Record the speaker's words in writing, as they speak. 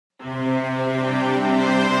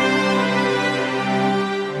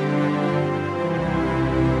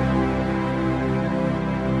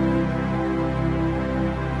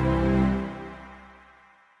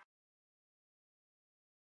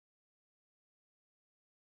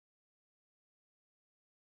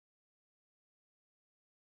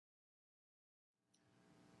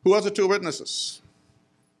Who are the two witnesses?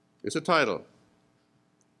 Is the title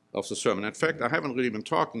of the sermon. In fact, I haven't really been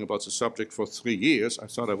talking about the subject for 3 years. I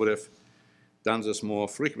thought I would have done this more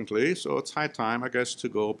frequently, so it's high time, I guess, to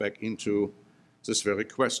go back into this very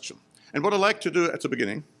question. And what I like to do at the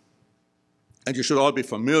beginning, and you should all be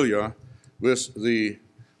familiar with the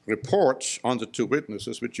report on the two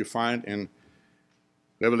witnesses, which you find in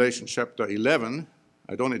Revelation chapter 11.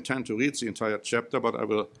 I don't intend to read the entire chapter, but I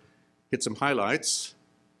will hit some highlights.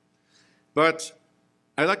 But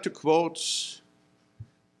I like to quote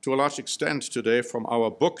to a large extent today from our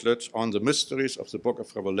booklet on the mysteries of the book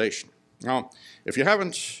of Revelation. Now, if you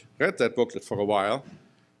haven't read that booklet for a while,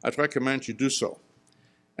 I'd recommend you do so.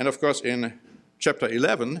 And of course, in chapter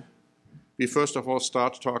 11, we first of all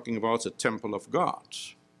start talking about the temple of God.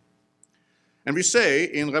 And we say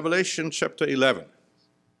in Revelation chapter 11,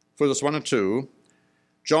 verses 1 and 2,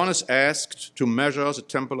 John is asked to measure the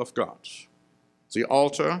temple of God, the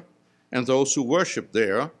altar, and those who worship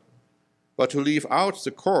there, but to leave out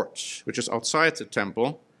the court, which is outside the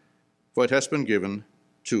temple, for it has been given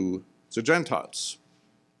to the Gentiles.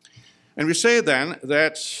 And we say then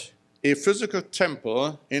that a physical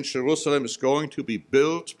temple in Jerusalem is going to be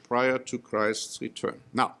built prior to Christ's return.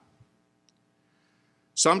 Now,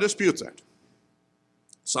 some dispute that.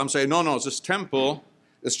 Some say, no, this temple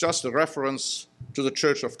is just a reference to the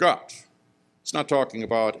Church of God. It's not talking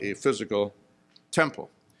about a physical temple.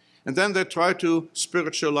 And then they try to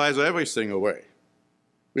spiritualize everything away,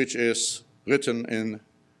 which is written in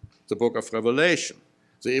the book of Revelation.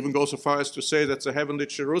 They even go so far as to say that the heavenly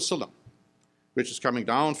Jerusalem, which is coming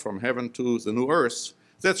down from heaven to the new earth,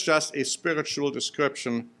 that's just a spiritual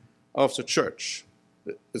description of the church.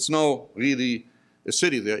 It's no really a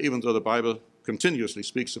city there, even though the Bible continuously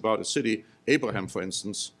speaks about a city Abraham, for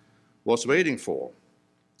instance, was waiting for.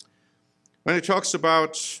 When he talks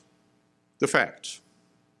about the fact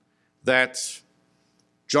that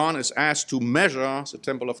John is asked to measure the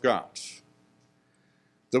temple of God,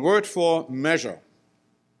 the word for measure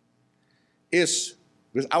is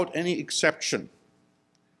without any exception,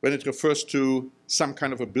 when it refers to some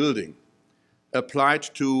kind of a building, applied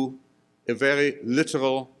to a very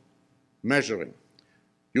literal measuring.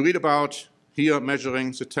 You read about here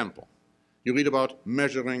measuring the temple. You read about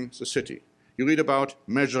measuring the city. You read about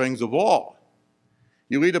measuring the wall.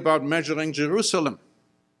 You read about measuring Jerusalem.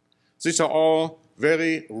 These are all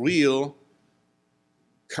very real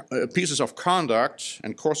pieces of conduct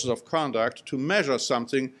and courses of conduct to measure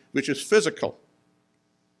something which is physical.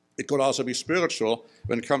 It could also be spiritual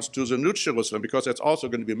when it comes to the New Jerusalem, because that's also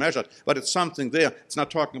going to be measured. But it's something there. It's not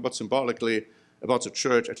talking about symbolically about the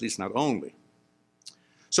church, at least not only.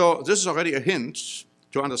 So this is already a hint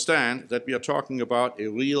to understand that we are talking about a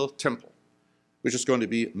real temple, which is going to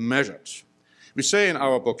be measured. We say in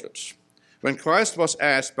our booklet, when Christ was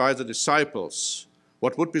asked by the disciples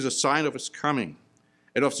what would be the sign of his coming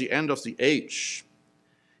and of the end of the age,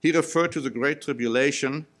 he referred to the great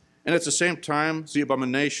tribulation and at the same time the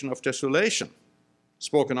abomination of desolation,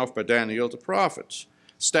 spoken of by Daniel the prophet,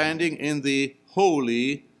 standing in the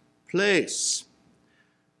holy place.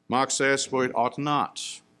 Mark says, where it ought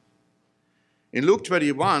not. In Luke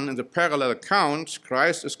 21, in the parallel account,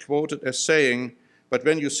 Christ is quoted as saying, but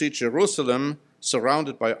when you see Jerusalem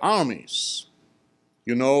surrounded by armies,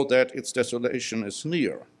 you know that its desolation is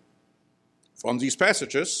near. From these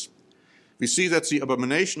passages, we see that the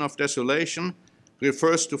abomination of desolation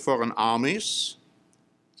refers to foreign armies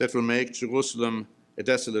that will make Jerusalem a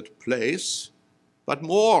desolate place, but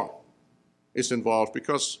more is involved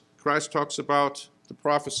because Christ talks about the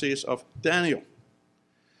prophecies of Daniel.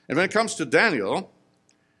 And when it comes to Daniel,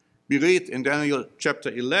 we read in Daniel chapter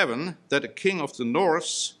 11 that a king of the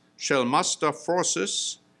north shall muster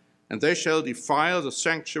forces, and they shall defile the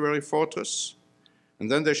sanctuary fortress,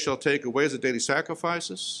 and then they shall take away the daily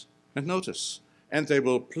sacrifices. And notice, and they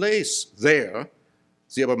will place there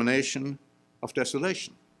the abomination of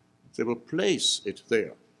desolation. They will place it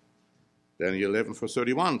there. Daniel 11 verse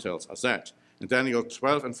 31 tells us that. And Daniel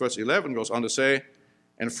 12 and verse 11 goes on to say,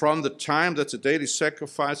 and from the time that the daily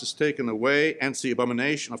sacrifice is taken away and the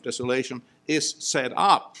abomination of desolation is set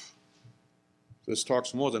up. This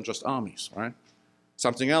talks more than just armies, right?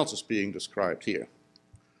 Something else is being described here.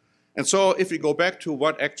 And so if we go back to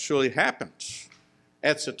what actually happened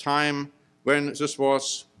at the time when this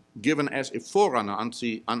was given as a forerunner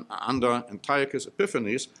under Antiochus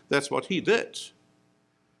Epiphanes, that's what he did.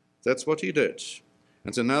 That's what he did.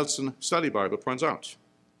 And the Nelson Study Bible points out.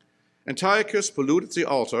 Antiochus polluted the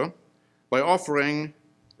altar by offering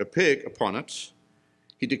a pig upon it.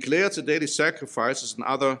 He declared the daily sacrifices and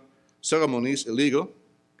other ceremonies illegal.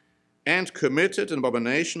 and committed an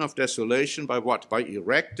abomination of desolation by what? By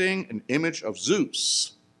erecting an image of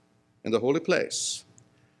Zeus in the holy place.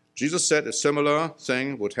 Jesus said a similar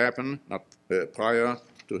thing would happen prior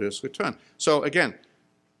to his return. So again,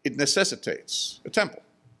 it necessitates a temple.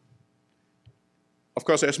 Of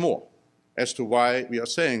course, there's more as to why we are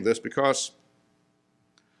saying this, because,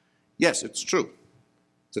 yes, it's true.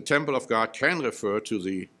 The temple of God can refer to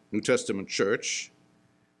the New Testament church,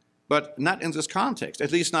 but not in this context,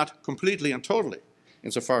 at least not completely and totally,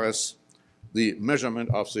 insofar as the measurement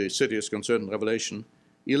of the city is concerned in Revelation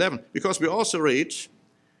 11. Because we also read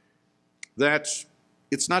that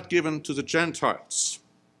it's not given to the Gentiles,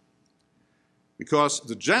 because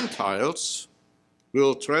the Gentiles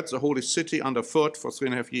will tread the holy city underfoot for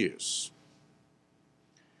 3.5 years.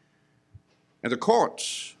 And the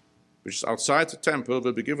court, which is outside the temple,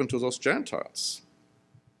 will be given to those Gentiles.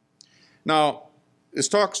 Now, this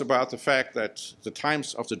talks about the fact that the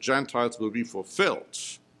times of the Gentiles will be fulfilled.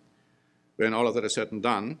 When all of that is said and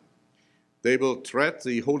done, they will tread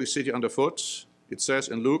the holy city underfoot, it says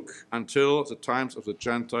in Luke, until the times of the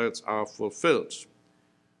Gentiles are fulfilled.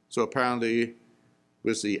 So apparently,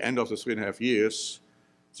 with the end of the 3.5 years,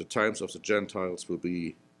 the times of the Gentiles will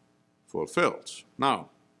be fulfilled. Now,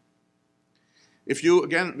 if you,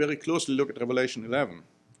 again, very closely look at Revelation 11,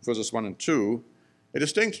 verses 1 and 2, a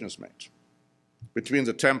distinction is made between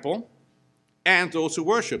the temple and those who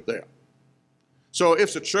worship there. So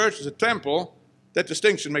if the church is a temple, that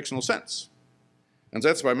distinction makes no sense. And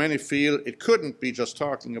that's why many feel it couldn't be just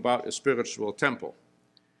talking about a spiritual temple,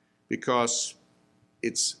 because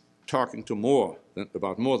it's talking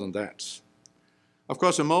about more than that. Of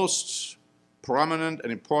course, the most prominent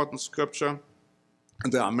and important scripture,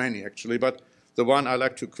 and there are many actually, but the one I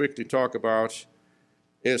like to quickly talk about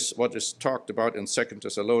is what is talked about in 2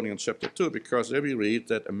 Thessalonians chapter 2, because there we read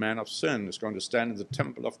that a man of sin is going to stand in the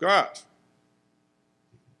temple of God,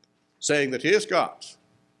 saying that he is God,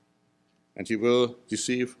 and he will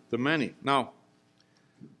deceive the many. Now,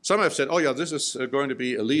 some have said, oh yeah, this is going to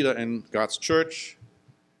be a leader in God's church,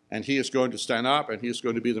 and he is going to stand up, and he is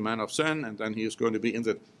going to be the man of sin, and then he is going to be in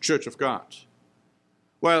the church of God.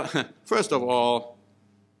 Well, first of all,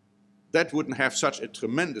 that wouldn't have such a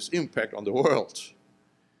tremendous impact on the world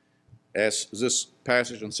as this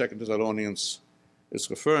passage in 2 Thessalonians is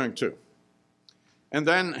referring to. And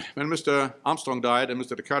then when Mr. Armstrong died and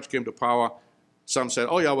Mr. Descartes came to power, some said,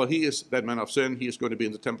 oh yeah, well, he is that man of sin, he is going to be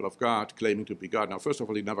in the temple of God, claiming to be God. Now, first of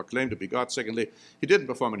all, he never claimed to be God. Secondly, he didn't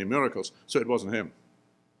perform any miracles, so it wasn't him.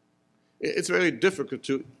 It's very difficult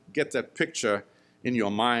to get that picture in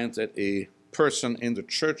your mind that a person in the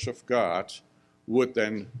church of God would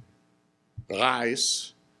then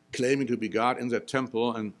rise, claiming to be God in that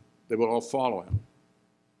temple, and they will all follow him.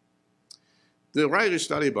 The Ryrie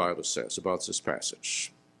Study Bible says about this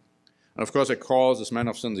passage, and of course it calls this man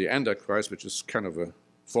of sin the Antichrist, which is kind of a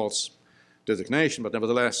false designation, but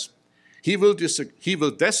nevertheless, he will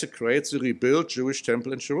desecrate the rebuilt Jewish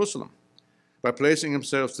temple in Jerusalem by placing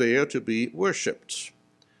himself there to be worshipped.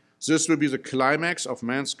 This will be the climax of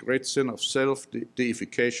man's great sin of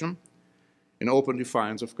self-deification in open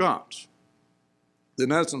defiance of God. The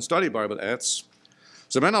Nelson Study Bible adds,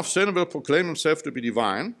 the man of sin will proclaim himself to be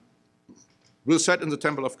divine, will sit in the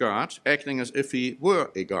temple of God, acting as if he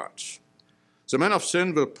were a god. The man of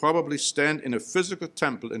sin will probably stand in a physical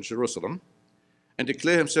temple in Jerusalem and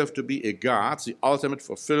declare himself to be a god, the ultimate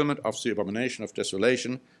fulfillment of the abomination of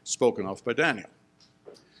desolation spoken of by Daniel.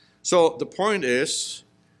 So the point is,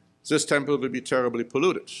 this temple will be terribly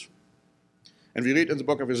polluted. And we read in the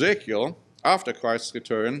book of Ezekiel, after Christ's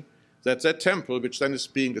return, that that temple, which then is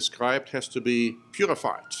being described, has to be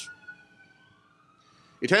purified.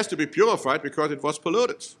 It has to be purified because it was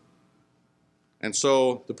polluted. And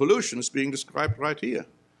so the pollution is being described right here.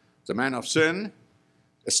 The man of sin,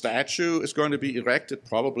 a statue is going to be erected,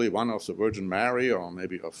 probably one of the Virgin Mary or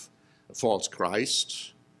maybe of a false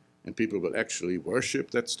Christ, and people will actually worship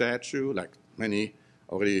that statue, like many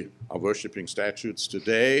already are worshiping statues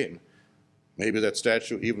today. And maybe that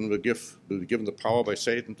statue even will be given the power by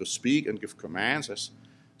Satan to speak and give commands, as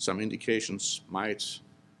some indications might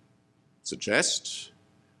suggest.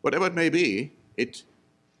 Whatever it may be, it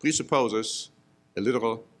presupposes a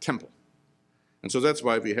literal temple. And so that's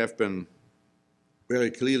why we have been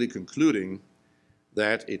very clearly concluding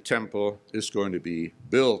that a temple is going to be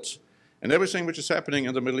built. And everything which is happening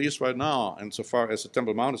in the Middle East right now, insofar as the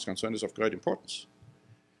Temple Mount is concerned, is of great importance.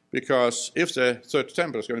 Because if the third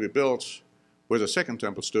temple is going to be built where the second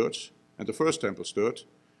temple stood and the first temple stood,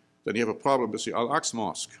 then you have a problem with the Al-Aqsa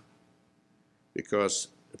Mosque, because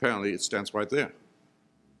apparently it stands right there,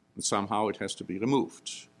 and somehow it has to be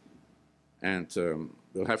removed. And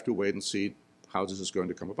we'll have to wait and see how this is going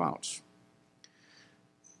to come about.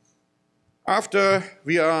 After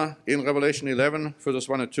we are in Revelation 11, verses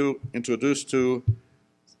 1 and 2, introduced to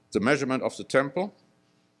the measurement of the temple,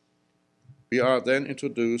 we are then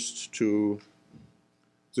introduced to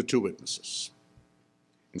the two witnesses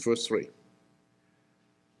in verse 3.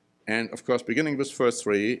 And of course, beginning with verse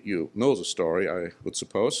 3, you know the story, I would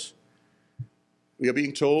suppose. We are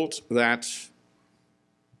being told that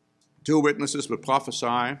two witnesses will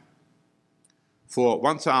prophesy for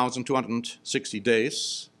 1,260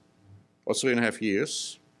 days, or 3.5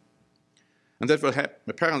 years. And that will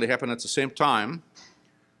apparently happen at the same time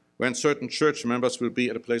when certain church members will be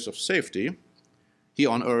at a place of safety here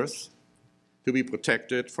on earth to be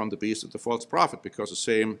protected from the beast and the false prophet, because the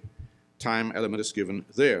same time element is given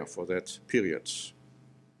there for that period.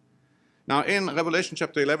 Now, in Revelation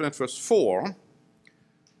chapter 11 and verse 4,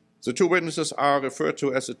 the two witnesses are referred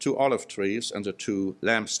to as the two olive trees and the two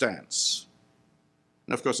lampstands.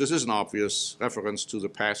 And of course, this is an obvious reference to the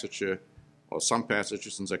passage, or some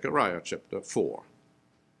passages in Zechariah chapter 4.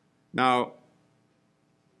 Now,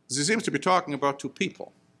 this seems to be talking about two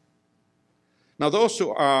people. Now, those who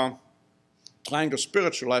are trying to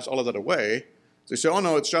spiritualize all of that away, they say, oh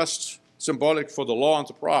no, it's just symbolic for the law and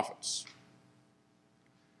the prophets.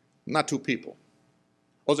 Not two people.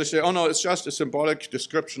 Or they say, oh no, it's just a symbolic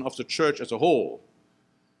description of the church as a whole.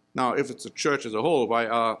 Now, if it's the church as a whole, why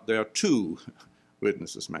are there two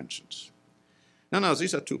witnesses mentioned? No,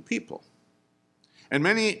 these are two people. And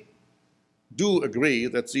many do agree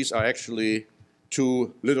that these are actually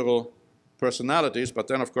two literal personalities, but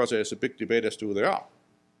then, of course, there's a big debate as to who they are.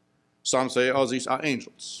 Some say, oh, these are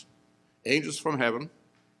angels. Angels from heaven,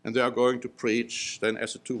 and they are going to preach then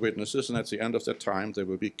as the two witnesses, and at the end of that time, they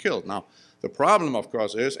will be killed. Now, the problem, of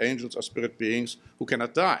course, is angels are spirit beings who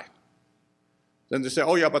cannot die. Then they say,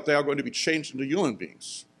 oh, yeah, but they are going to be changed into human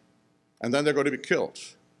beings, and then they're going to be killed.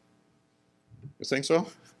 You think so?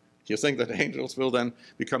 You think that angels will then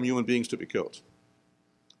become human beings to be killed?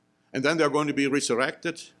 And then they're going to be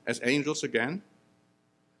resurrected as angels again.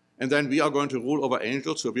 And then we are going to rule over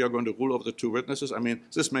angels, so we are going to rule over the two witnesses. I mean,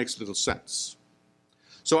 this makes little sense.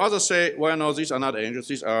 So others say, well, no, these are not angels.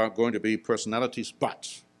 These are going to be personalities,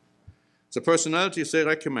 but the personalities they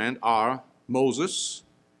recommend are Moses,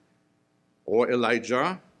 or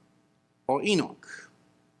Elijah, or Enoch.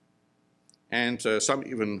 And some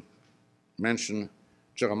even mention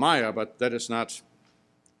Jeremiah, but that is not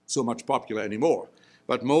so much popular anymore.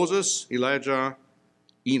 But Moses, Elijah,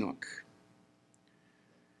 Enoch.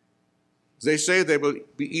 They say they will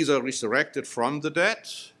be either resurrected from the dead,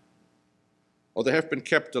 or they have been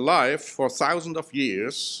kept alive for thousands of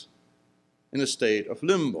years in a state of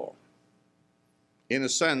limbo. In a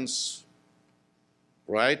sense,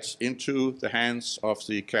 right into the hands of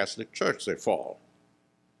the Catholic Church they fall,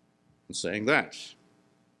 in saying that.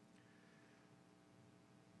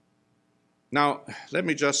 Now, let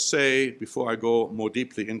me just say, before I go more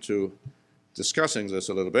deeply into discussing this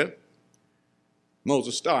a little bit,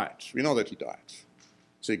 Moses died. We know that he died.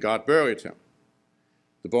 See, God buried him.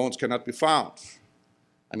 The bones cannot be found.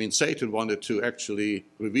 I mean, Satan wanted to actually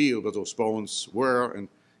reveal what those bones were, and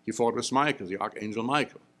he fought with Michael, the archangel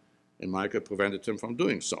Michael, and Michael prevented him from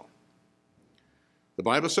doing so. The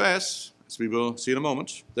Bible says, as we will see in a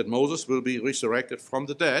moment, that Moses will be resurrected from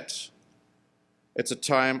the dead at the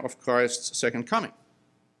time of Christ's second coming,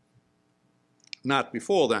 not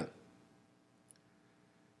before then.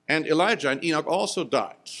 And Elijah and Enoch also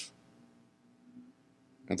died,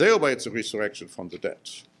 and they await the resurrection from the dead.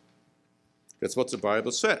 That's what the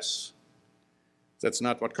Bible says. That's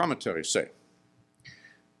not what commentaries say.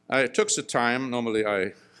 I took the time, normally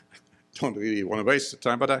I don't really want to waste the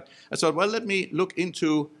time, but I thought, well, let me look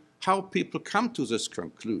into how people come to this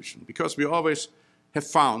conclusion, because we always have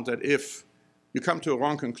found that if you come to a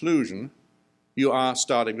wrong conclusion, you are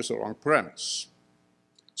starting with the wrong premise.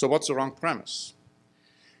 So what's the wrong premise?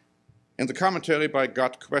 In the commentary by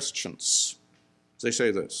God Questions, they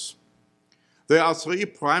say this: there are three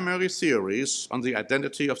primary theories on the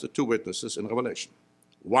identity of the two witnesses in Revelation.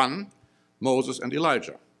 1, Moses and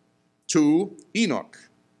Elijah. 2, Enoch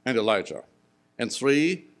and Elijah. And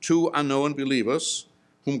 3, 2 unknown believers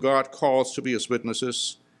whom God calls to be his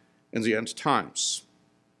witnesses in the end times.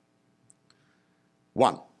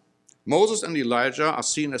 1. Moses and Elijah are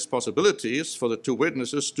seen as possibilities for the two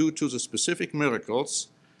witnesses due to the specific miracles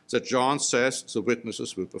that John says the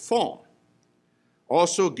witnesses will perform.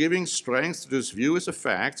 Also giving strength to this view is the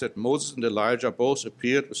fact that Moses and Elijah both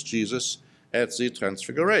appeared with Jesus at the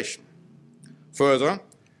Transfiguration. Further,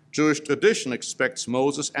 Jewish tradition expects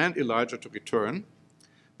Moses and Elijah to return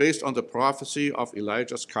based on the prophecy of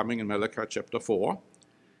Elijah's coming in Malachi chapter 4,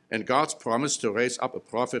 and God's promise to raise up a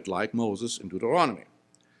prophet like Moses in Deuteronomy,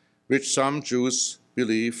 which some Jews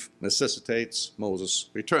believe necessitates Moses'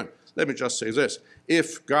 return. Let me just say this.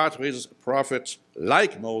 If God raises a prophet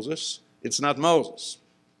like Moses, it's not Moses.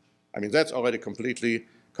 I mean, that's already completely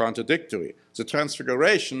contradictory. The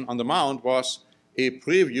Transfiguration on the Mount was a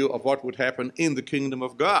preview of what would happen in the kingdom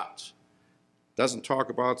of God. It doesn't talk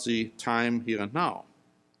about the time here and now.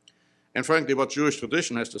 And frankly, what Jewish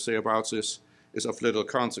tradition has to say about this is of little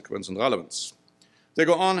consequence and relevance. They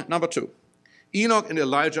go on, number 2. Enoch and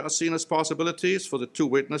Elijah are seen as possibilities for the two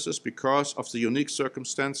witnesses because of the unique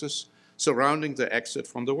circumstances surrounding their exit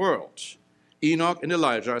from the world. Enoch and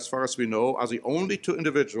Elijah, as far as we know, are the only two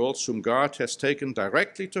individuals whom God has taken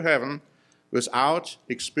directly to heaven without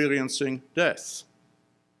experiencing death.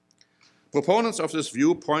 Proponents of this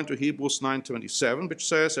view point to Hebrews 9:27, which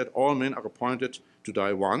says that all men are appointed to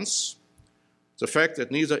die once. The fact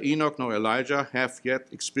that neither Enoch nor Elijah have yet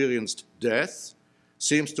experienced death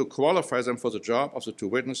seems to qualify them for the job of the two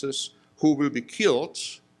witnesses who will be killed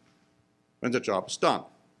when the job is done.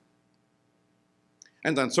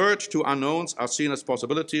 And then third, two unknowns are seen as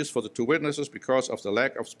possibilities for the two witnesses because of the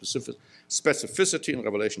lack of specificity in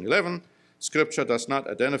Revelation 11. Scripture does not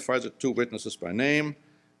identify the two witnesses by name,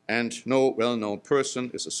 and no well-known person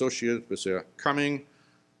is associated with their coming.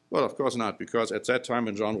 Well, of course not, because at that time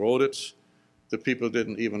when John wrote it, the people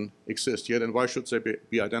didn't even exist yet. And why should they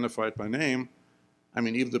be identified by name? I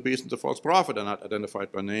mean, even the beast and the false prophet are not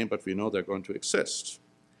identified by name, but we know they're going to exist.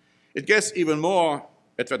 It gets even more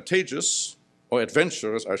advantageous, or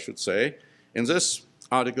adventurous, I should say, in this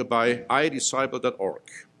article by idisciple.org.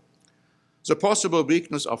 The possible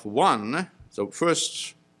weakness of one, the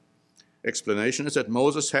first explanation, is that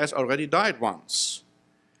Moses has already died once,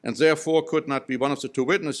 and therefore could not be one of the two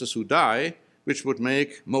witnesses who die, which would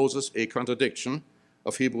make Moses a contradiction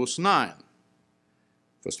of Hebrews 9,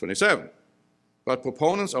 verse 27. But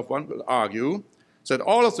proponents of one will argue that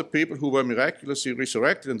all of the people who were miraculously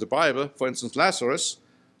resurrected in the Bible, for instance Lazarus,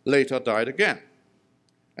 later died again.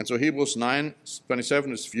 And so Hebrews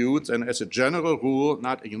 9:27 is viewed then as a general rule,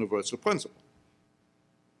 not a universal principle.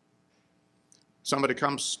 Somebody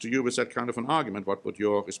comes to you with that kind of an argument, what would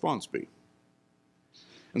your response be?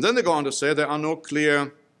 And then they go on to say there are no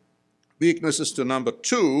clear weaknesses to number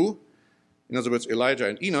 2, in other words, Elijah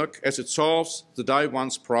and Enoch, as it solves the die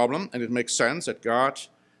once problem, and it makes sense that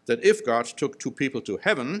if God took two people to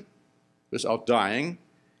heaven without dying,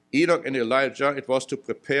 Enoch and Elijah, it was to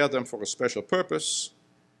prepare them for a special purpose,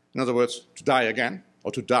 in other words, to die again,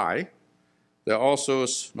 or to die. There also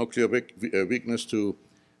is no clear weakness to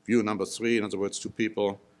view number 3, in other words, two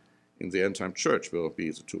people in the end-time church will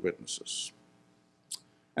be the two witnesses.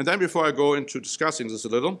 And then before I go into discussing this a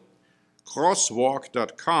little,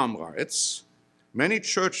 crosswalk.com writes, many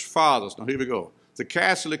church fathers, now here we go, the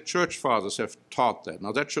Catholic church fathers have taught that.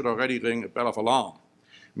 Now that should already ring a bell of alarm.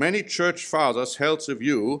 Many church fathers held the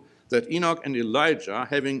view that Enoch and Elijah,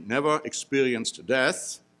 having never experienced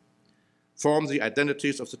death, form the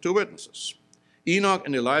identities of the two witnesses. Enoch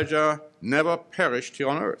and Elijah never perished here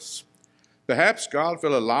on earth. Perhaps God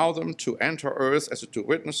will allow them to enter earth as the two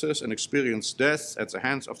witnesses and experience death at the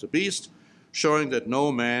hands of the beast, showing that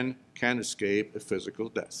no man can escape a physical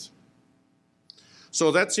death.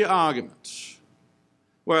 So that's the argument.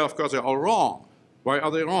 Well, of course, they're all wrong. Why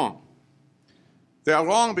are they wrong? They are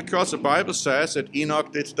wrong because the Bible says that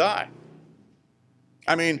Enoch did die.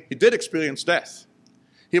 I mean, he did experience death.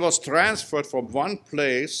 He was transferred from one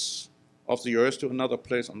place of the earth to another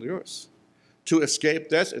place on the earth. To escape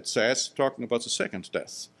death, it says, talking about the second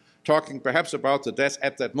death, talking perhaps about the death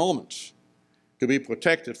at that moment, to be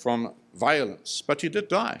protected from violence. But he did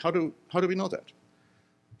die. How do we know that?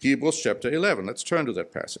 Hebrews chapter 11. Let's turn to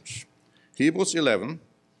that passage. Hebrews 11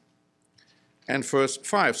 and verse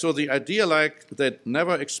 5. So the idea like that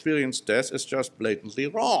never experienced death is just blatantly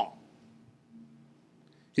wrong.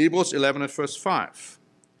 Hebrews 11 and verse 5.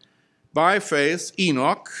 By faith,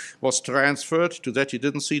 Enoch was transferred to that he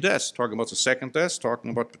didn't see death, talking about the second death,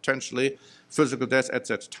 talking about potentially physical death at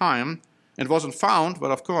that time, and wasn't found,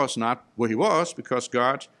 but of course not where he was, because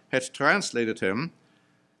God had translated him.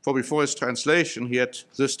 For before his translation, he had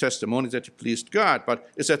this testimony that he pleased God. But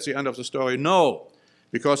is that the end of the story? No,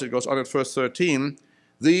 because it goes on in verse 13,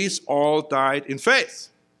 these all died in faith.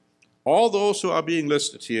 All those who are being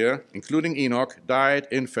listed here, including Enoch, died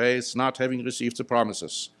in faith, not having received the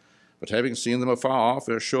promises, but having seen them afar off,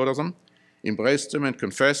 were assured of them, embraced them, and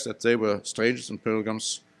confessed that they were strangers and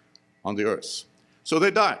pilgrims on the earth. So they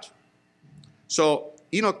died. So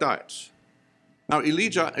Enoch died. Now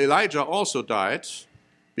Elijah also died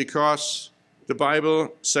because the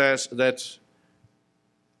Bible says that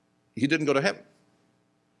he didn't go to heaven.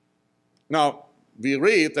 Now, we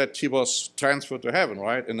read that he was transferred to heaven,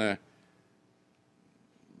 right, in a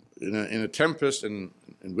tempest, in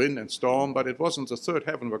wind and storm, but it wasn't the third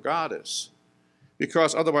heaven where God is.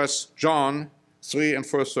 Because otherwise, John 3 and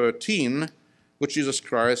verse 13, would Jesus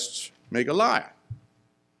Christ make a liar?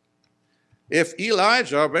 If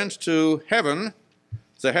Elijah went to heaven,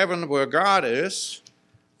 the heaven where God is,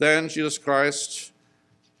 then Jesus Christ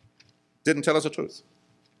didn't tell us the truth.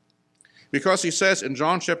 Because he says in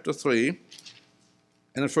John chapter 3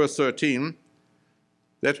 and in verse 13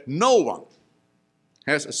 that no one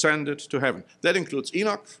has ascended to heaven. That includes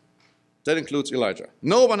Enoch, that includes Elijah.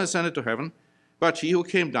 No one ascended to heaven but he who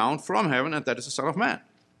came down from heaven, and that is the Son of Man.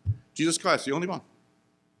 Jesus Christ, the only one.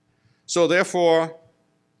 So therefore,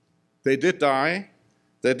 they did die,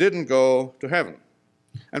 they didn't go to heaven.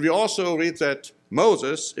 And we also read that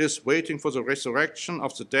Moses is waiting for the resurrection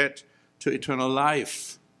of the dead to eternal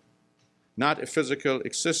life, not a physical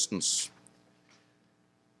existence.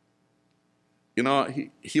 You know,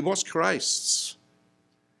 he was Christ's.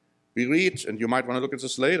 We read, and you might want to look at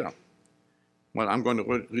this later. Well, I'm going to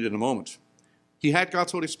read in a moment. He had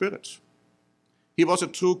God's Holy Spirit. He was a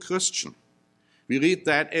true Christian. We read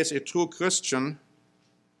that as a true Christian,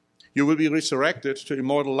 you will be resurrected to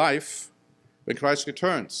immortal life when Christ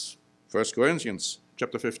returns. 1 Corinthians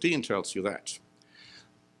chapter 15 tells you that.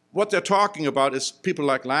 What they're talking about is people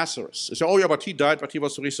like Lazarus. They say, oh yeah, but he died, but he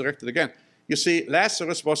was resurrected again. You see,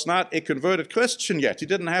 Lazarus was not a converted Christian yet. He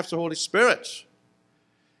didn't have the Holy Spirit.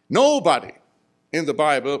 Nobody in the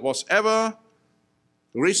Bible was ever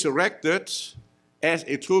resurrected as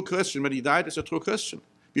a true Christian when he died as a true Christian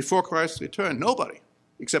before Christ returned. Nobody,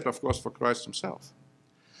 except of course for Christ himself.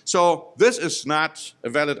 So this is not a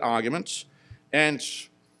valid argument. And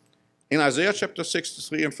in Isaiah chapter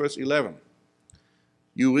 63 and verse 11,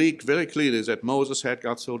 you read very clearly that Moses had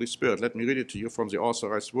God's Holy Spirit. Let me read it to you from the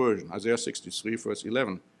Authorized Version, Isaiah 63 verse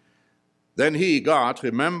 11. Then he, God,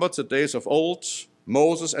 remembered the days of old,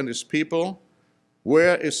 Moses and his people.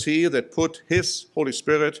 Where is he that put his Holy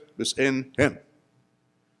Spirit within him?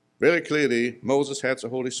 Very clearly, Moses had the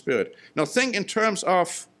Holy Spirit. Now think in terms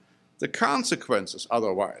of the consequences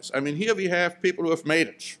otherwise. I mean, here we have people who have made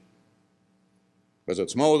it. Whether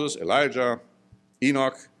it's Moses, Elijah,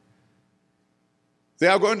 Enoch. They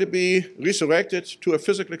are going to be resurrected to a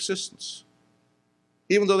physical existence,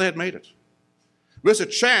 even though they had made it. With a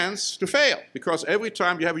chance to fail, because every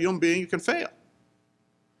time you have a human being, you can fail.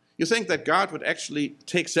 You think that God would actually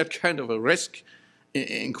take that kind of a risk,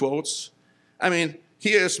 in quotes? I mean,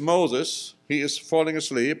 here is Moses, he is falling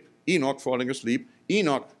asleep, Enoch falling asleep,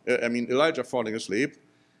 Elijah falling asleep,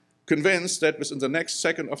 convinced that within the next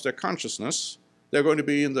second of their consciousness, they're going to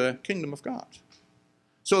be in the kingdom of God.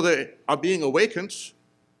 So they are being awakened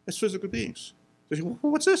as physical beings. They say,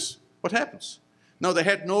 what's this? What happens? Now they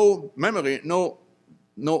had no memory, no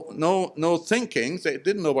thinking. They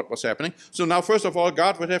didn't know what was happening. So now, first of all,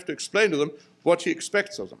 God would have to explain to them what he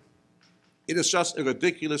expects of them. It is just a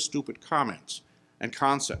ridiculous, stupid comment and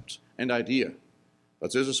concept and idea.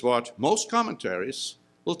 But this is what most commentaries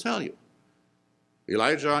will tell you.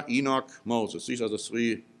 Elijah, Enoch, Moses. These are the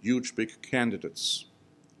three huge, big candidates.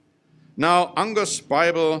 Now, Unger's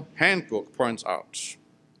Bible Handbook points out,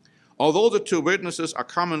 although the two witnesses are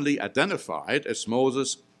commonly identified as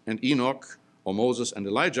Moses and Enoch, or Moses and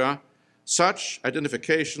Elijah, such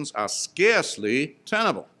identifications are scarcely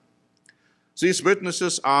tenable. These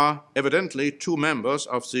witnesses are evidently two members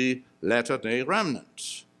of the latter-day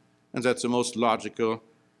remnant, and that's the most logical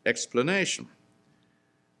explanation.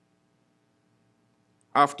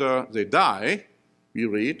 After they die, we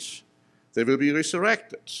read, they will be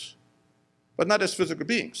resurrected, but not as physical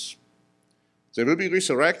beings. They will be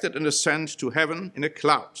resurrected and ascend to heaven in a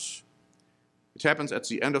cloud. It happens at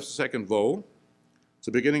the end of the second woe,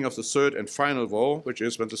 the beginning of the third and final woe, which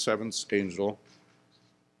is when the seventh angel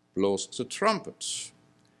blows the trumpet.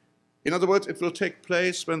 In other words, it will take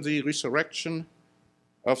place when the resurrection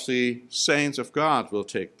of the saints of God will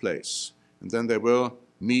take place. And then they will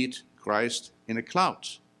meet Christ in a cloud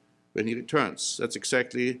when he returns. That's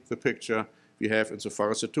exactly the picture we have insofar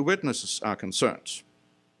as the two witnesses are concerned.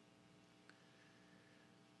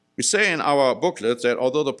 We say in our booklet that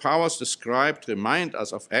although the powers described remind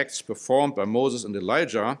us of acts performed by Moses and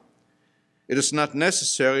Elijah, it is not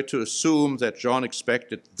necessary to assume that John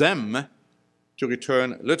expected them to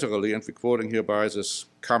return literally, and we're quoting here by this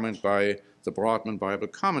comment by the Broadman Bible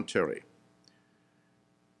Commentary.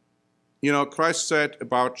 You know, Christ said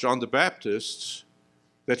about John the Baptist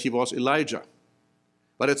that he was Elijah.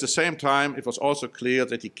 But at the same time, it was also clear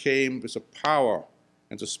that he came with the power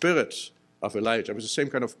and the spirit of Elijah, with the same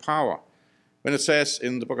kind of power. When it says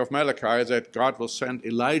in the book of Malachi that God will send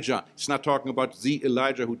Elijah, it's not talking about the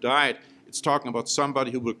Elijah who died. It's talking about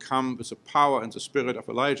somebody who will come with the power and the spirit of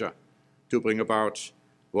Elijah to bring about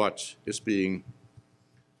what is being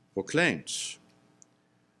proclaimed.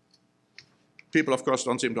 People, of course,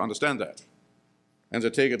 don't seem to understand that, and they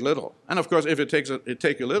take it little. And of course, if it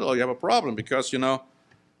take you little, you have a problem, because, you know,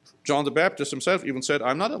 John the Baptist himself even said,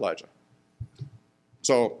 "I'm not Elijah."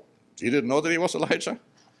 So he didn't know that he was Elijah?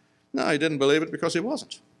 No, he didn't believe it because he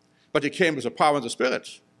wasn't. But he came with the power and the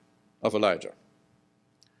spirit of Elijah.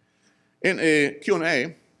 In a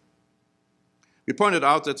Q&A, we pointed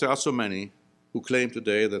out that there are so many who claim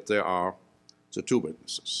today that there are the two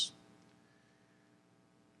witnesses.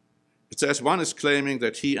 It says one is claiming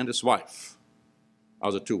that he and his wife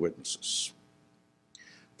are the two witnesses.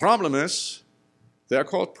 Problem is, they are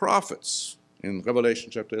called prophets in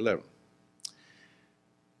Revelation chapter 11.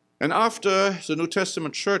 And after the New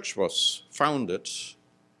Testament church was founded,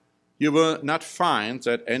 you will not find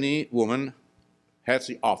that any woman had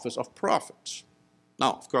the office of prophet.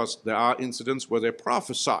 Now, of course, there are incidents where they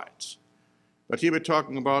prophesied, but here we're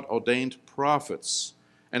talking about ordained prophets.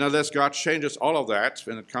 And unless God changes all of that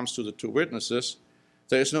when it comes to the two witnesses,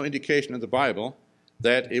 there is no indication in the Bible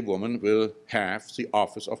that a woman will have the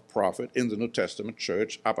office of prophet in the New Testament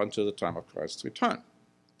church up until the time of Christ's return.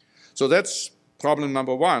 So that's problem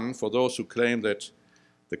number one for those who claim that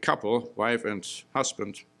the couple, wife and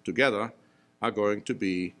husband together, are going to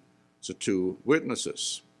be the two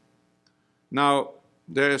witnesses. Now,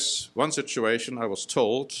 there's one situation I was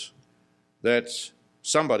told that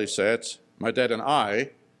somebody said, "My dad and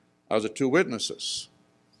I are the two witnesses."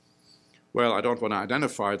 Well, I don't want to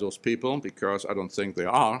identify those people because I don't think they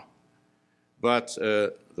are, but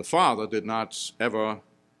the father did not ever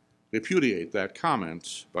repudiate that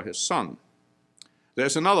comment by his son.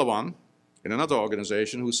 There's another one in another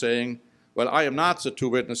organization who's saying, "Well, I am not the two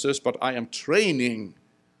witnesses, but I am training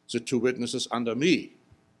the two witnesses under me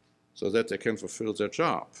so that they can fulfill their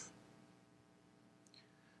job."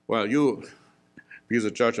 Well, you be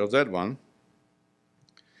the judge of that one.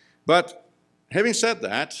 But having said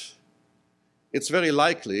that, it's very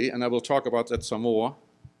likely, and I will talk about that some more,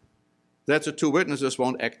 that the two witnesses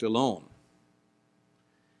won't act alone,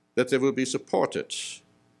 that they will be supported,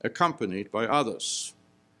 accompanied by others,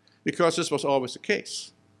 because this was always the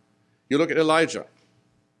case. You look at Elijah,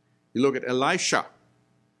 you look at Elisha,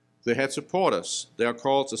 they had supporters. They are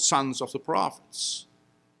called the sons of the prophets.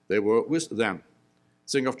 They were with them.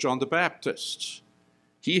 Think of John the Baptist.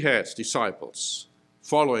 He had disciples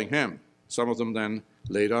following him. Some of them then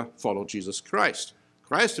later followed Jesus Christ.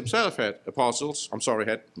 Christ himself had apostles,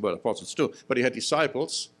 apostles too, but he had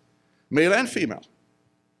disciples, male and female,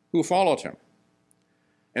 who followed him.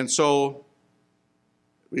 And so,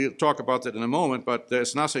 we'll talk about that in a moment, but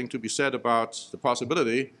there's nothing to be said about the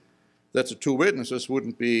possibility that the two witnesses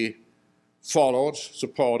wouldn't be followed,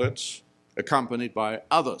 supported, accompanied by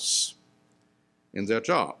others in their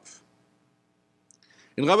job.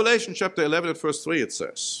 In Revelation chapter 11 and verse 3 it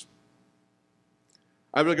says,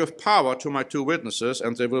 "I will give power to my two witnesses,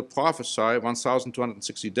 and they will prophesy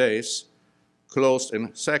 1,260 days, clothed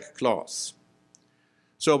in sackcloth."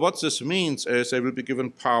 So what this means is they will be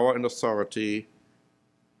given power and authority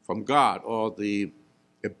from God, or the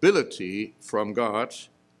ability from God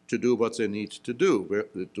to do what they need to do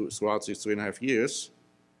throughout these 3.5 years.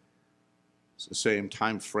 It's the same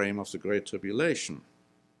time frame of the Great Tribulation.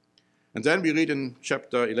 And then we read in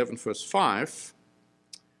chapter 11, verse 5,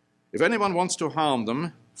 "If anyone wants to harm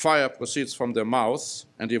them, fire proceeds from their mouth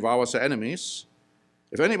and devours their enemies.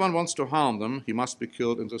 If anyone wants to harm them, he must be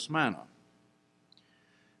killed in this manner."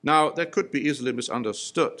 Now, that could be easily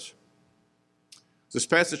misunderstood. This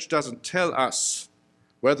passage doesn't tell us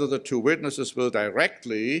whether the two witnesses will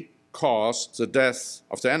directly cause the death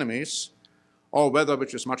of their enemies, or whether,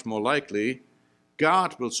 which is much more likely,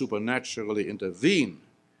 God will supernaturally intervene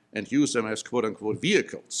and use them as quote-unquote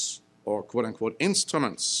vehicles or quote-unquote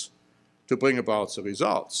instruments to bring about the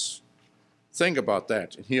results. Think about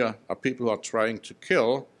that. And here are people who are trying to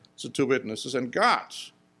kill the two witnesses, and God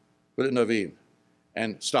will intervene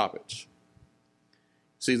and stop it.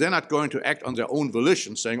 See, they're not going to act on their own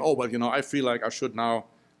volition, saying, "Oh, well, I feel like I should now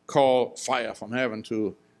call fire from heaven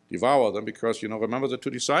to devour them," because, remember the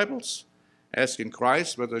two disciples asking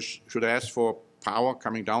Christ whether they should ask for power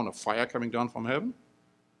coming down, or fire coming down from heaven?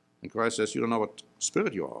 And Christ says, "You don't know what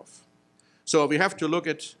spirit you're of." So we have to look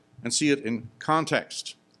at and see it in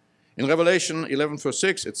context. In Revelation 11, verse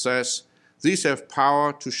 6, it says, "These have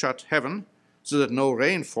power to shut heaven, so that no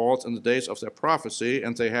rain falls in the days of their prophecy,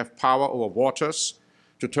 and they have power over waters,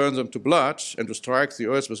 to turn them to blood, and to strike the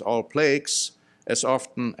earth with all plagues, as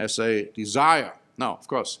often as they desire. Now, of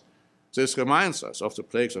course, this reminds us of the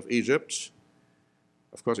plagues of Egypt,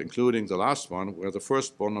 of course, including the last one, where the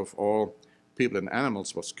firstborn of all people and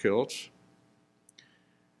animals was killed.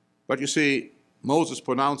 But you see, Moses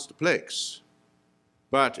pronounced the plagues,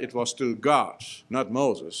 but it was still God, not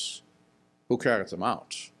Moses, who carried them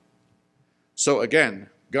out. So again,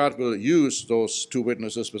 God will use those two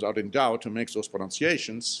witnesses without any doubt to make those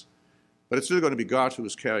pronunciations, but it's still going to be God who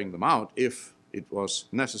is carrying them out if it was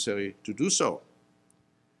necessary to do so.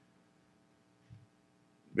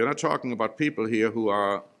 We're not talking about people here who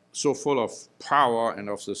are so full of power and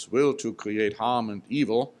of this will to create harm and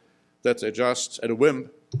evil that they're just at a whim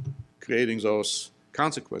creating those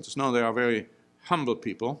consequences. No, they are very humble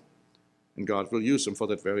people, and God will use them for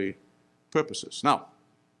that very purposes. Now,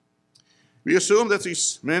 we assume that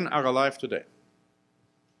these men are alive today.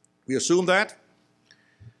 We assume that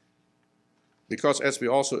because, as we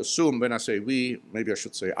also assume, when I say we, maybe I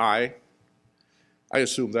should say I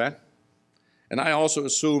assume that. And I also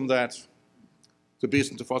assume that the beast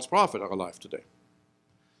and the false prophet are alive today.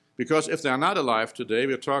 Because if they are not alive today,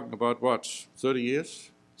 we're talking about what, 30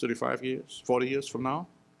 years, 35 years, 40 years from now?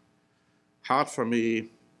 Hard for me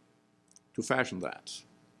to fashion that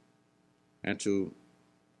and to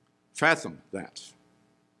fathom that.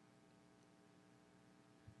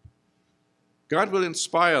 God will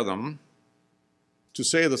inspire them to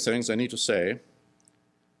say the things they need to say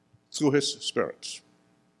through His Spirit.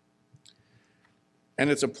 And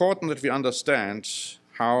it's important that we understand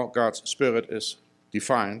how God's Spirit is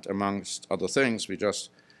defined, amongst other things. We just,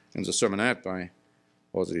 in the sermonette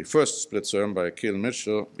or the first split sermon by Keelan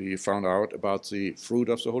Mitchell, we found out about the fruit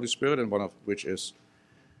of the Holy Spirit, and one of which is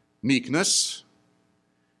meekness.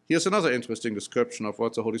 Here's another interesting description of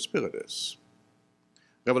what the Holy Spirit is.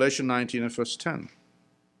 Revelation 19 and verse 10.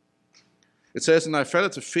 It says, "And I fell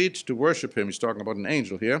at the feet to worship him." He's talking about an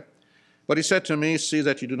angel here. "But he said to me, 'See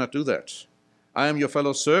that you do not do that. I am your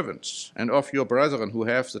fellow servant and of your brethren who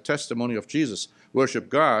have the testimony of Jesus. Worship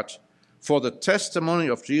God, for the testimony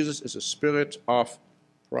of Jesus is a spirit of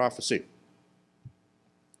prophecy.'"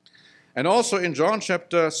 And also in John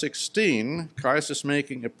chapter 16, Christ is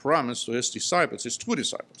making a promise to his disciples, his true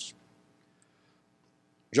disciples.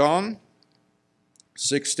 John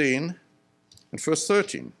 16 and verse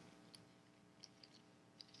 13.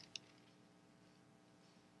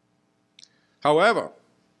 "However,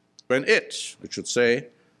 when it should say,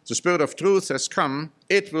 the Spirit of truth has come,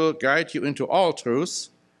 it will guide you into all truth,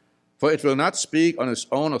 for it will not speak on its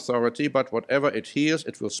own authority, but whatever it hears,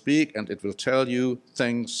 it will speak, and it will tell you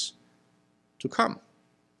things to come."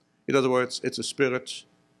 In other words, it's a spirit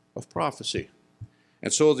of prophecy.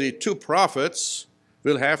 And so the two prophets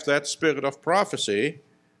will have that spirit of prophecy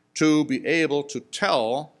to be able to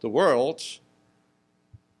tell the world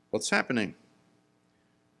what's happening.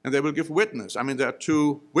 And they will give witness. I mean, there are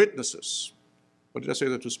two witnesses. What did I say,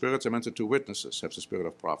 the two spirits? I meant the two witnesses have the spirit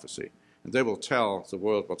of prophecy. And they will tell the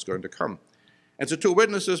world what's going to come. And the two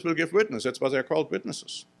witnesses will give witness. That's why they're called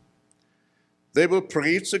witnesses. They will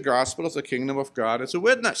preach the gospel of the kingdom of God as a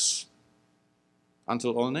witness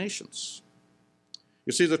until all nations.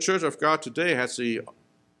 You see, the Church of God today has the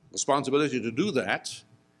responsibility to do that.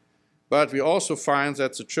 But we also find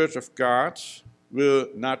that the Church of God will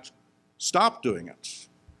not stop doing it.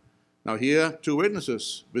 Now here, two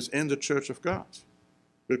witnesses within the Church of God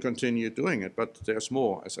will continue doing it, but there's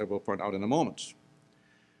more, as I will point out in a moment.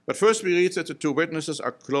 But first we read that the two witnesses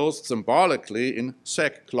are clothed symbolically in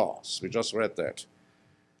sackcloth. We just read that.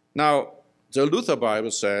 Now, the Luther Bible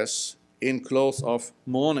says, in clothes of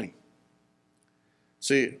mourning.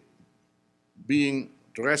 See, being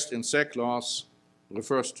dressed in sackcloth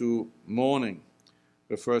refers to mourning,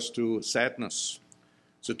 refers to sadness.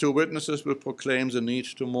 The two witnesses will proclaim the need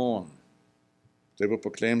to mourn. They will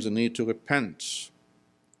proclaim the need to repent.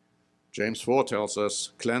 James 4 tells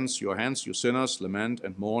us, "Cleanse your hands, you sinners, lament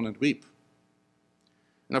and mourn and weep."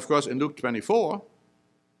 And of course, in Luke 24,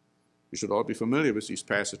 we should all be familiar with these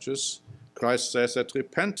passages, Christ says that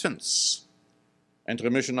repentance and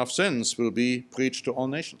remission of sins will be preached to all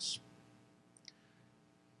nations.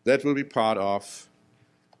 That will be part of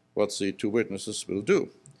what the two witnesses will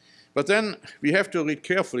do. But then we have to read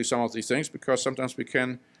carefully some of these things, because sometimes we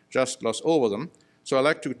can just gloss over them. So I'd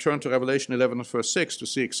like to turn to Revelation 11 and verse 6 to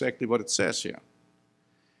see exactly what it says here.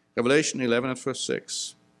 Revelation 11 and verse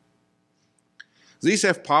 6. "These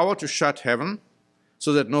have power to shut heaven,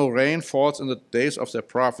 so that no rain falls in the days of their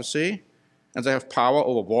prophecy, and they have power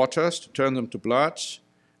over waters to turn them to blood,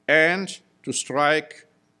 and to strike"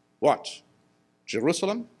 what?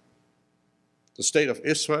 Jerusalem? The state of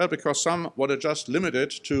Israel, because some were just limited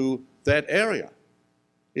to that area.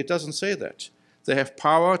 It doesn't say that. they have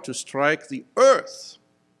power to strike the earth,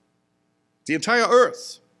 the entire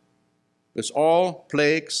earth, with all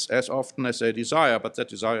plagues as often as they desire, but that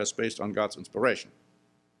desire is based on God's inspiration.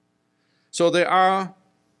 So they are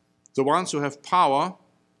the ones who have power,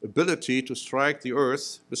 ability to strike the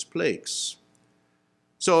earth with plagues.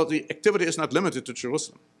 So the activity is not limited to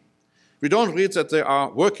Jerusalem. We don't read that they are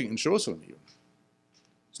working in Jerusalem even.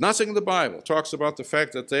 There's nothing in the Bible talks about the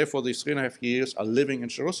fact that they, for these 3.5 years, are living in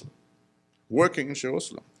Jerusalem, working in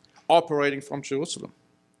Jerusalem, operating from Jerusalem.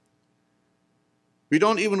 We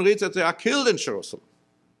don't even read that they are killed in Jerusalem.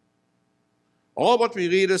 All what we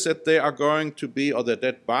read is that they are going to be, or their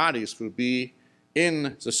dead bodies will be,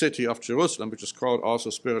 in the city of Jerusalem, which is called also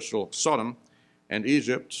spiritual Sodom and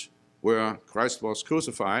Egypt, where Christ was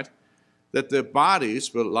crucified, that their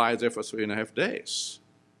bodies will lie there for 3.5 days.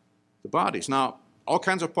 The bodies. Now, all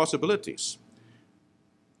kinds of possibilities.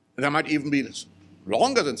 There might even be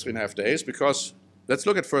longer than 3.5 days, because let's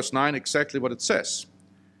look at verse 9, exactly what it says.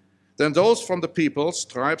 Then those from the peoples,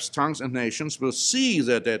 tribes, tongues, and nations will see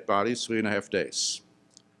their dead bodies 3.5 days.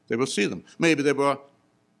 They will see them. Maybe they were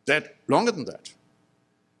dead longer than that.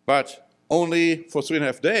 But only for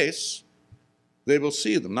 3.5 days, they will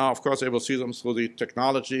see them. Now, of course, they will see them through the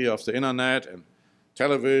technology of the internet and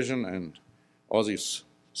television and all these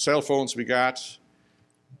cell phones we got.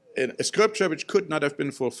 In a scripture which could not have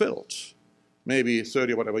been fulfilled maybe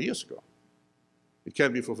 30 or whatever years ago. It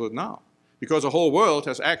can be fulfilled now. Because the whole world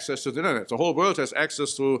has access to the internet. The whole world has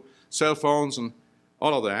access to cell phones and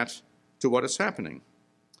all of that to what is happening.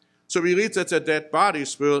 So we read that their dead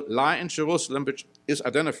bodies will lie in Jerusalem, which is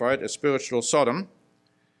identified as spiritual Sodom.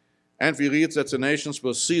 And we read that the nations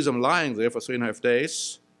will see them lying there for 3.5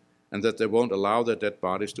 days, and that they won't allow their dead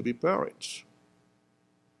bodies to be buried.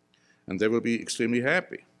 And they will be extremely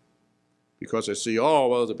happy, because they see, oh,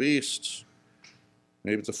 well, the beast,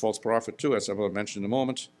 maybe the false prophet too, as I will mention in a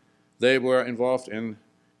moment, they were involved in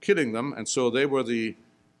killing them, and so they were the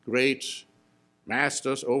great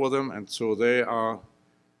masters over them, and so they are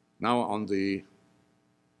now on the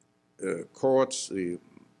court, the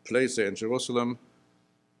place there in Jerusalem.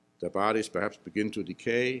 Their bodies perhaps begin to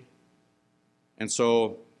decay, and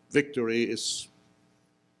so victory is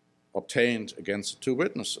obtained against the two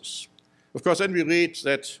witnesses. Of course, then we read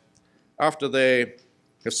that after they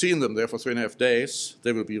have seen them there for 3.5 days,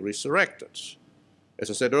 they will be resurrected.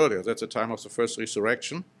 As I said earlier, that's the time of the first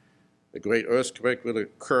resurrection. A great earthquake will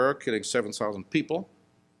occur, killing 7,000 people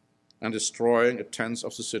and destroying a tenth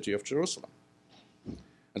of the city of Jerusalem.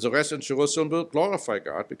 And the rest in Jerusalem will glorify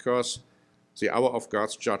God, because the hour of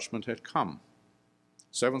God's judgment had come.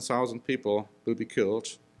 7,000 people will be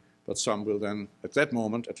killed, but some will then, at that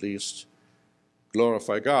moment at least,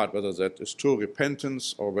 glorify God. Whether that is true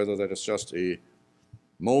repentance or whether that is just a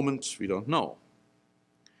moment, we don't know.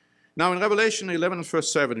 Now in Revelation 11 and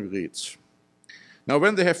verse 7 we read, now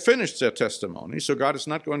when they have finished their testimony, so God is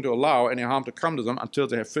not going to allow any harm to come to them until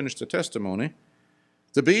they have finished their testimony,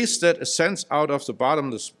 the beast that ascends out of the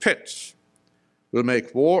bottomless pit will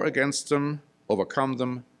make war against them, overcome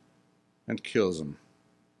them, and kill them.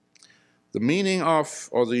 The meaning of,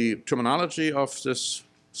 or the terminology of this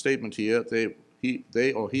statement here,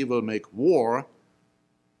 they or he will make war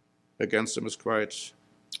against them, is quite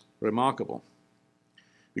remarkable.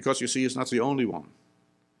 Because you see, he's not the only one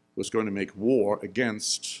who's going to make war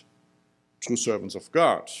against true servants of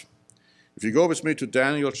God. If you go with me to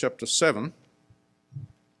Daniel chapter 7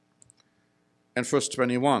 and verse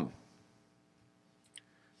 21.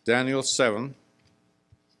 Daniel 7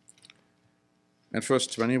 and verse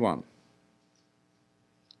 21.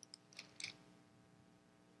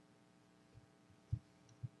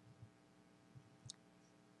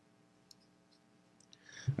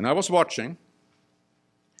 And I was watching,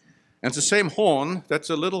 and the same horn, that's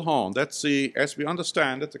a little horn, that's the, as we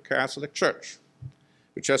understand it, the Catholic Church,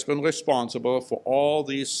 which has been responsible for all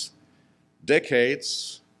these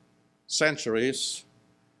decades, centuries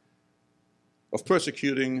of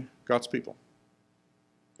persecuting God's people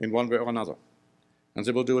in one way or another. And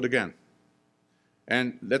they will do it again.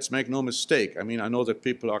 And let's make no mistake, I mean, I know that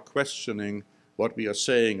people are questioning what we are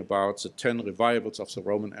saying about the 10 revivals of the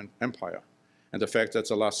Roman Empire, and the fact that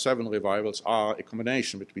the last 7 revivals are a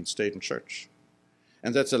combination between state and church.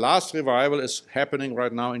 And that the last revival is happening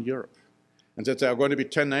right now in Europe. And that there are going to be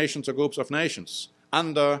 10 nations or groups of nations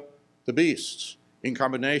under the beast, in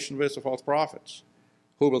combination with the false prophets,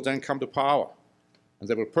 who will then come to power, and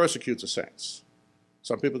they will persecute the saints.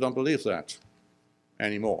 Some people don't believe that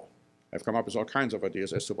anymore. They've come up with all kinds of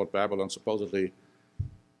ideas as to what Babylon supposedly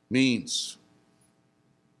means.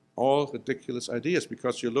 All ridiculous ideas,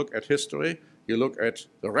 because you look at history, you look at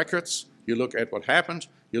the records, you look at what happened,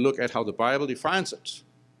 you look at how the Bible defines it.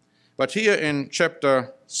 But here in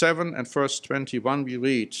chapter 7 and verse 21 we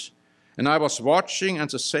read, "And I was watching, and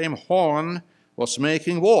the same horn was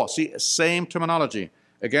making war," see, same terminology,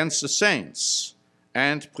 "against the saints,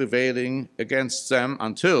 and prevailing against them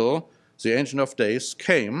until the Ancient of Days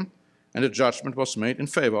came, and a judgment was made in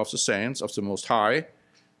favor of the saints of the Most High,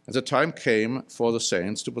 and the time came for the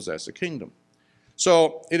saints to possess the kingdom."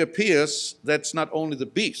 So it appears that's not only the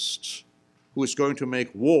beast who is going to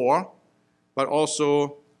make war, but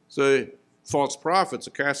also the false prophets,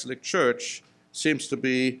 the Catholic Church, seems to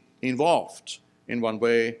be involved in one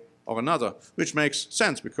way or another, which makes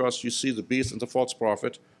sense because you see the beast and the false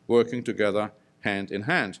prophet working together hand in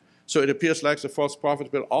hand. So it appears like the false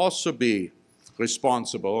prophet will also be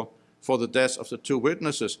responsible for the death of the two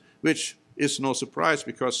witnesses, which is no surprise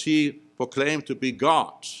because he proclaimed to be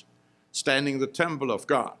God, standing in the temple of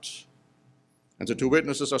God. And the two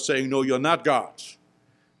witnesses are saying, "No, you're not God.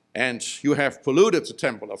 And you have polluted the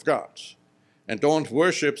temple of God. And don't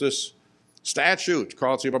worship this statute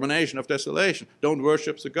called the abomination of desolation. Don't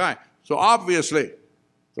worship the guy." So obviously,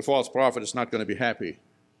 the false prophet is not going to be happy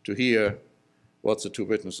to hear what the two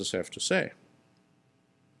witnesses have to say.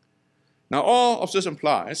 Now, all of this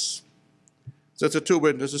implies that the two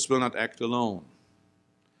witnesses will not act alone,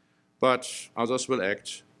 but others will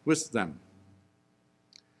act with them.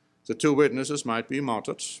 The two witnesses might be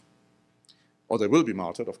martyred, or they will be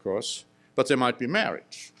martyred, of course, but they might be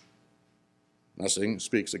married. Nothing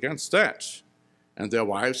speaks against that. And their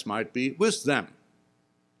wives might be with them,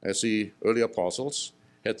 as the early apostles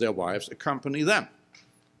had their wives accompany them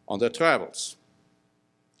on their travels.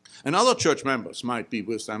 And other church members might be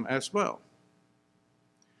with them as well.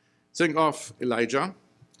 Think of Elijah,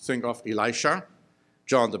 think of Elisha,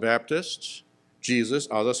 John the Baptist, Jesus.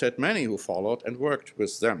 Others had many who followed and worked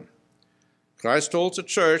with them. Christ told the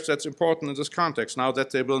church, that's important in this context now,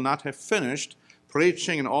 that they will not have finished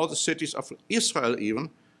preaching in all the cities of Israel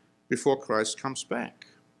even before Christ comes back.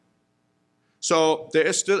 So there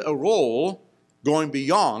is still a role going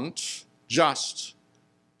beyond just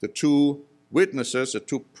the two witnesses, the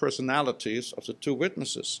two personalities of the two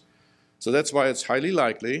witnesses. So that's why it's highly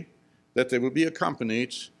likely that they will be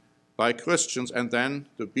accompanied by Christians, and then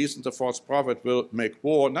the beast and the false prophet will make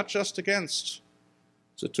war, not just against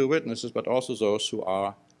the two witnesses, but also those who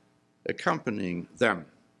are accompanying them.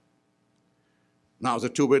 Now, the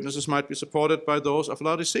two witnesses might be supported by those of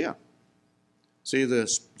Laodicea. See,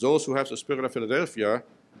 those who have the spirit of Philadelphia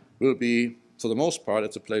will be, for the most part,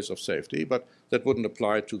 at the place of safety, but that wouldn't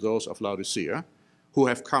apply to those of Laodicea who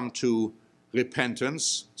have come to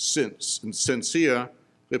repentance, sincere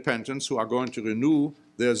repentance, who are going to renew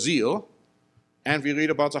their zeal. And we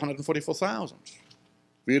read about the 144,000.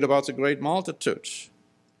 We read about the great multitude.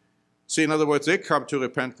 See, in other words, they come to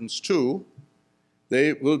repentance too.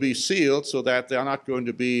 They will be sealed so that they are not going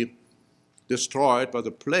to be destroyed by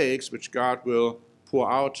the plagues which God will pour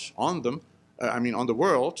out on them, on the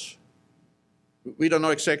world. We don't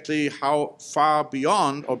know exactly how far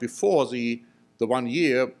beyond or before the 1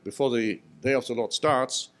 year, before the day of the Lord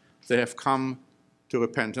starts, they have come to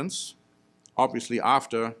repentance. Obviously,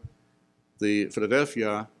 after the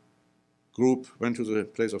Philadelphia group went to the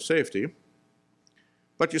place of safety.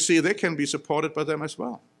 But you see, they can be supported by them as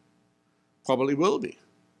well. Probably will be.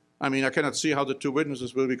 I cannot see how the two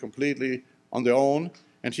witnesses will be completely on their own,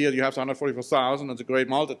 and here you have the 144,000 and the great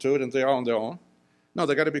multitude, and they are on their own. No,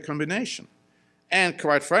 there got to be a combination. And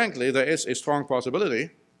quite frankly, there is a strong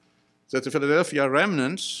possibility that the Philadelphia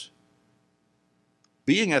remnant,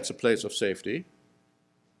 being at the place of safety,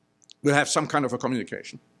 will have some kind of a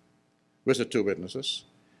communication with the two witnesses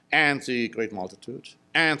and the great multitude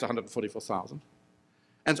and the 144,000.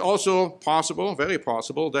 And it's also possible, very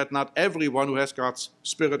possible, that not everyone who has God's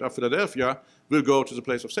spirit of Philadelphia will go to the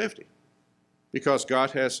place of safety, because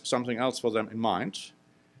God has something else for them in mind,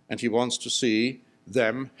 and he wants to see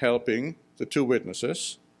them helping the two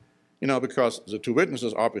witnesses, because the two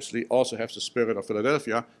witnesses obviously also have the spirit of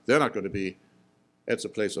Philadelphia. They're not going to be at the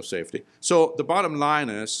place of safety. So the bottom line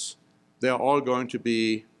is they're all going to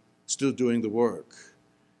be still doing the work.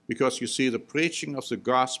 Because you see, the preaching of the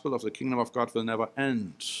gospel of the kingdom of God will never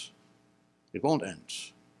end. It won't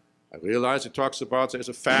end. I realize it talks about there's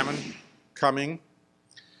a famine coming,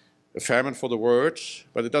 a famine for the word,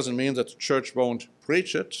 but it doesn't mean that the church won't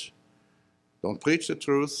preach it, don't preach the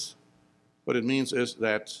truth. What it means is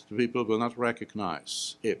that the people will not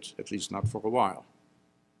recognize it, at least not for a while.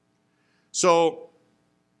 So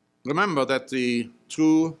remember that the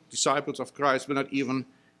true disciples of Christ will not even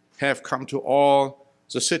have come to all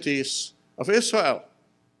the cities of Israel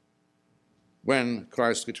when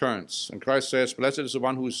Christ returns. And Christ says, "Blessed is the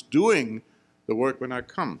one who is doing the work when I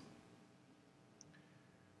come.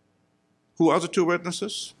 Who are the two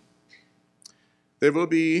witnesses? They will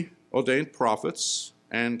be ordained prophets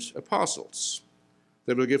and apostles.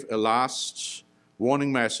 They will give a last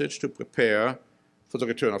warning message to prepare for the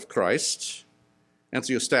return of Christ and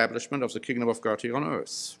the establishment of the kingdom of God here on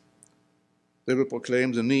earth. They will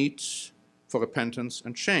proclaim the need for repentance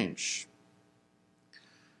and change.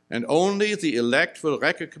 And only the elect will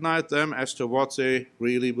recognize them as to what they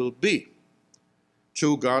really will be: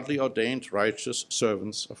 true, godly, ordained, righteous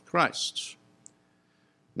servants of Christ.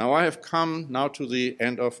 Now I have come now to the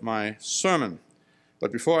end of my sermon.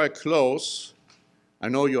 But before I close, I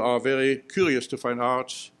know you are very curious to find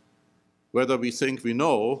out whether we think we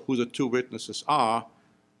know who the two witnesses are,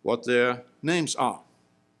 what their names are.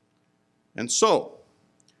 And so,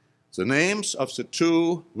 the names of the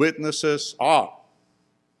two witnesses are: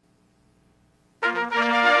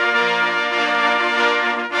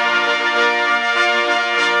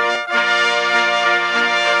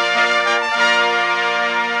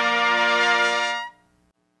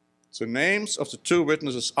 the names of the two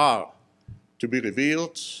witnesses are to be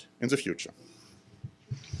revealed in the future.